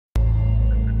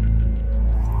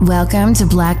Welcome to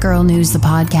Black Girl News, the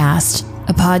podcast,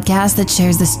 a podcast that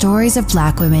shares the stories of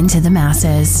Black women to the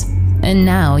masses. And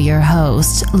now your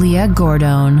host, Leah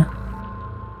Gordon.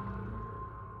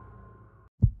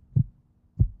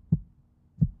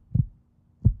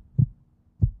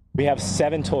 We have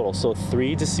 7 total, so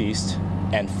 3 deceased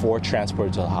and 4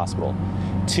 transported to the hospital.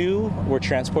 2 were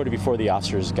transported before the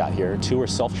officers got here, 2 were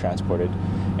self-transported,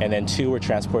 and then 2 were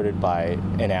transported by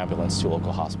an ambulance to a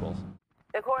local hospital.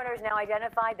 The coroners now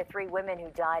identified the 3 women who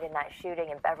died in that shooting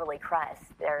in Beverly Crest.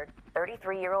 They're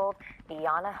 33-year-old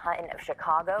Iyanna Hutton of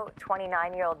Chicago,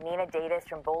 29-year-old Nina Davis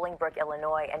from Bolingbrook,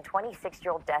 Illinois, and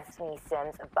 26-year-old Destiny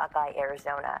Sims of Buckeye,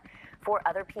 Arizona. 4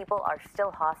 other people are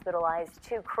still hospitalized,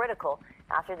 2 critical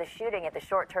after the shooting at the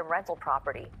short-term rental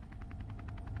property.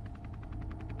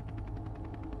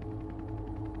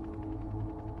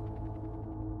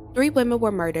 Three women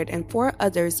were murdered and 4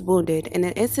 others wounded in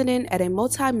an incident at a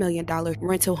multi-million-dollar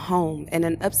rental home in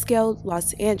an upscale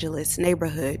Los Angeles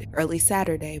neighborhood early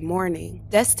Saturday morning.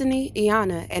 Destiny,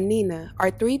 Iyanna, and Nina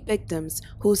are 3 victims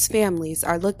whose families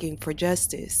are looking for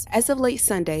justice. As of late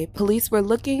Sunday, police were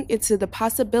looking into the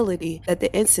possibility that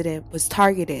the incident was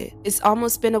targeted. It's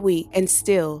almost been a week and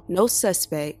still no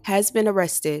suspect has been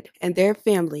arrested, and their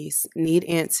families need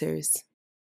answers.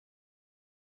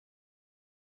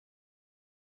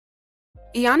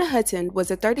 Iyanna Hutton was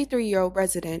a 33-year-old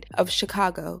resident of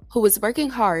Chicago who was working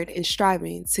hard and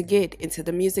striving to get into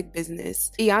the music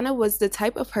business. Iyanna was the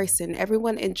type of person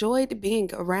everyone enjoyed being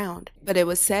around, but it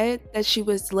was said that she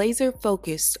was laser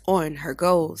focused on her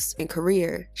goals and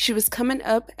career. She was coming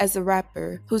up as a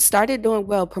rapper who started doing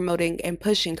well promoting and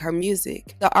pushing her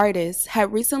music. The artist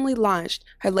had recently launched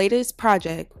her latest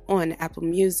project on Apple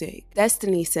Music.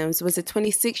 Destiny Sims was a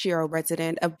 26-year-old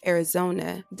resident of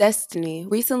Arizona. Destiny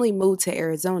recently moved to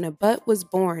Arizona, but was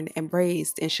born and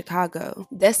raised in Chicago.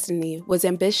 Destiny was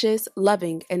ambitious,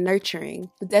 loving, and nurturing.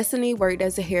 Destiny worked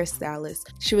as a hairstylist.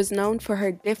 She was known for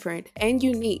her different and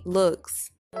unique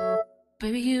looks.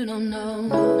 Baby, you don't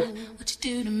know what you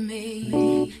do to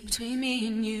me. Between me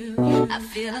and you, I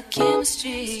feel like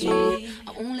chemistry.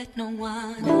 I won't let no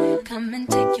one come and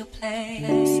take your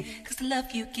place. Cause the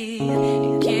love you give,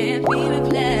 it can't be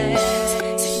replaced.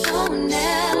 So no one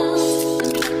else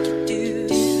does like you do.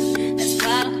 That's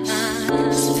why I don't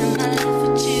mind. Spend my life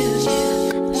with you.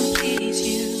 I wanna please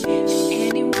you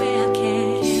in any way I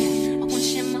can. I wanna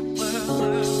share my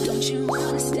world. Don't you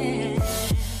understand?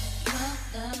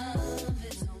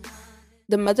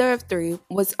 The mother of 3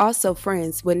 was also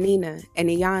friends with Nina and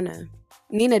Iyanna.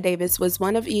 Nina Davis was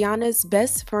one of Iyanna's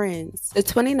best friends. The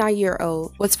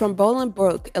 29-year-old was from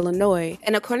Bolingbrook, Illinois,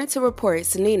 and according to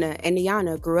reports, Nina and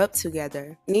Iyanna grew up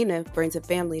together. Nina, friends and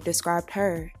family, described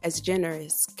her as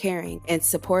generous, caring, and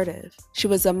supportive. She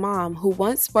was a mom who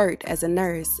once worked as a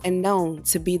nurse and known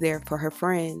to be there for her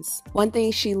friends. One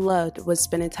thing she loved was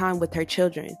spending time with her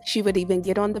children. She would even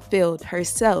get on the field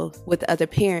herself with other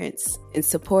parents in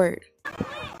support.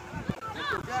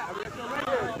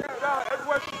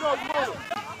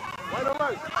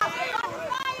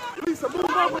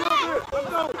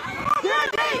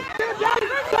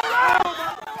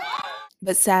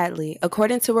 But sadly,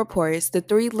 according to reports, the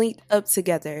 3 linked up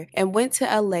together and went to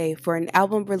LA for an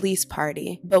album release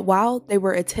party. But while they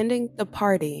were attending the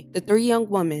party, the 3 young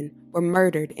women were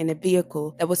murdered in a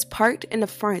vehicle that was parked in the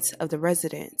front of the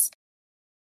residence.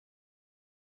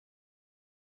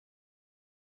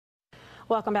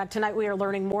 Welcome back. Tonight we are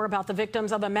learning more about the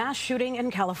victims of a mass shooting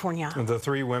in California. The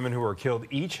 3 women who were killed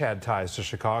each had ties to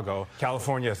Chicago.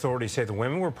 California authorities say the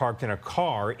women were parked in a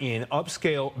car in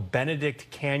upscale Benedict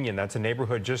Canyon. That's a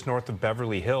neighborhood just north of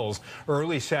Beverly Hills.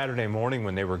 Early Saturday morning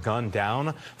when they were gunned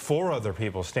down. 4 other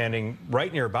people standing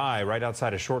right nearby, right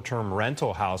outside a short-term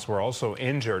rental house, were also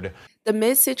injured. The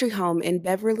mid-century home in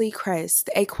Beverly Crest,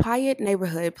 a quiet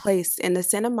neighborhood placed in the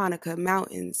Santa Monica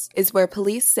Mountains, is where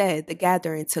police said the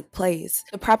gathering took place.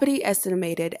 The property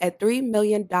estimated at $3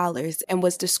 million and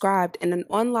was described in an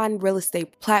online real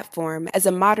estate platform as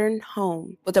a modern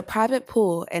home with a private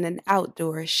pool and an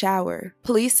outdoor shower.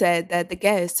 Police said that the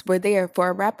guests were there for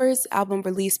a rapper's album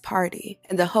release party,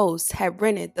 and the host had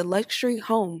rented the luxury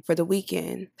home for the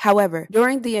weekend. However,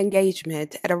 during the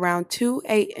engagement at around 2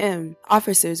 a.m.,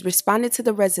 officers responded to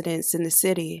the residents in the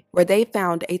city, where they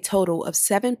found a total of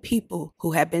 7 people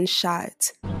who had been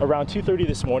shot. Around 2:30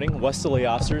 this morning, West LA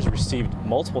officers received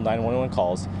multiple 911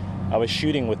 calls of a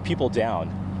shooting with people down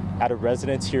at a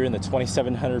residence here in the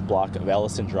 2700 block of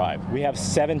Ellison Drive. We have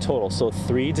 7 total, so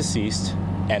 3 deceased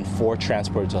and 4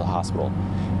 transported to the hospital.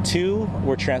 2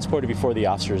 were transported before the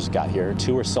officers got here,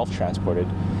 2 were self-transported,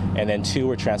 and then 2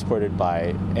 were transported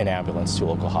by an ambulance to a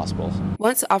local hospital.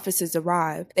 Once officers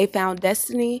arrived, they found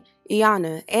Destiny,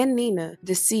 Iyanna and Nina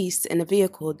deceased in a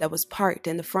vehicle that was parked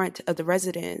in the front of the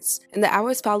residence. In the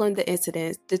hours following the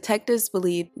incident, detectives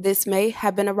believe this may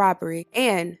have been a robbery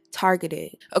and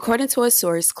targeted. According to a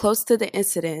source close to the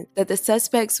incident, that the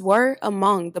suspects were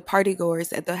among the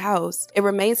partygoers at the house. It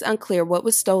remains unclear what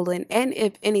was stolen and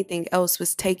if anything else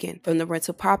was taken from the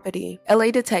rental property.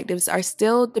 LA detectives are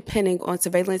still depending on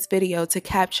surveillance video to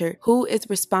capture who is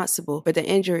responsible for the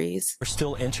injuries. We're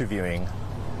still interviewing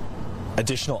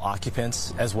additional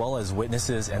occupants as well as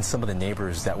witnesses and some of the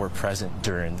neighbors that were present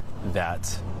during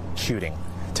that shooting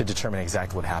to determine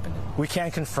exactly what happened. We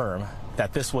can confirm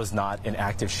that this was not an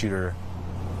active shooter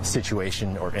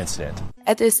situation or incident.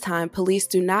 At this time, police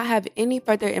do not have any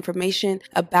further information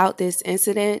about this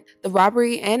incident. The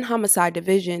Robbery and Homicide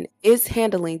Division is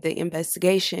handling the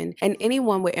investigation, and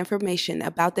anyone with information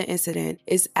about the incident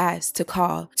is asked to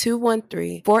call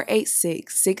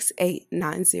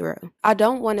 213-486-6890. I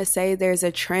don't want to say there's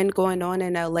a trend going on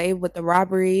in LA with the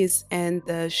robberies and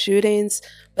the shootings,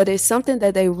 but it's something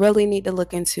that they really need to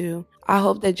look into. I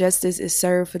hope that justice is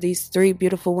served for these 3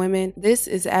 beautiful women. This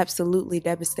is absolutely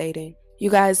devastating. You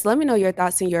guys, let me know your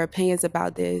thoughts and your opinions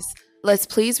about this. Let's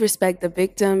please respect the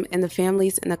victim and the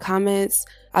families in the comments.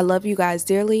 I love you guys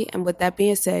dearly, and with that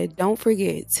being said, don't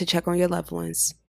forget to check on your loved ones.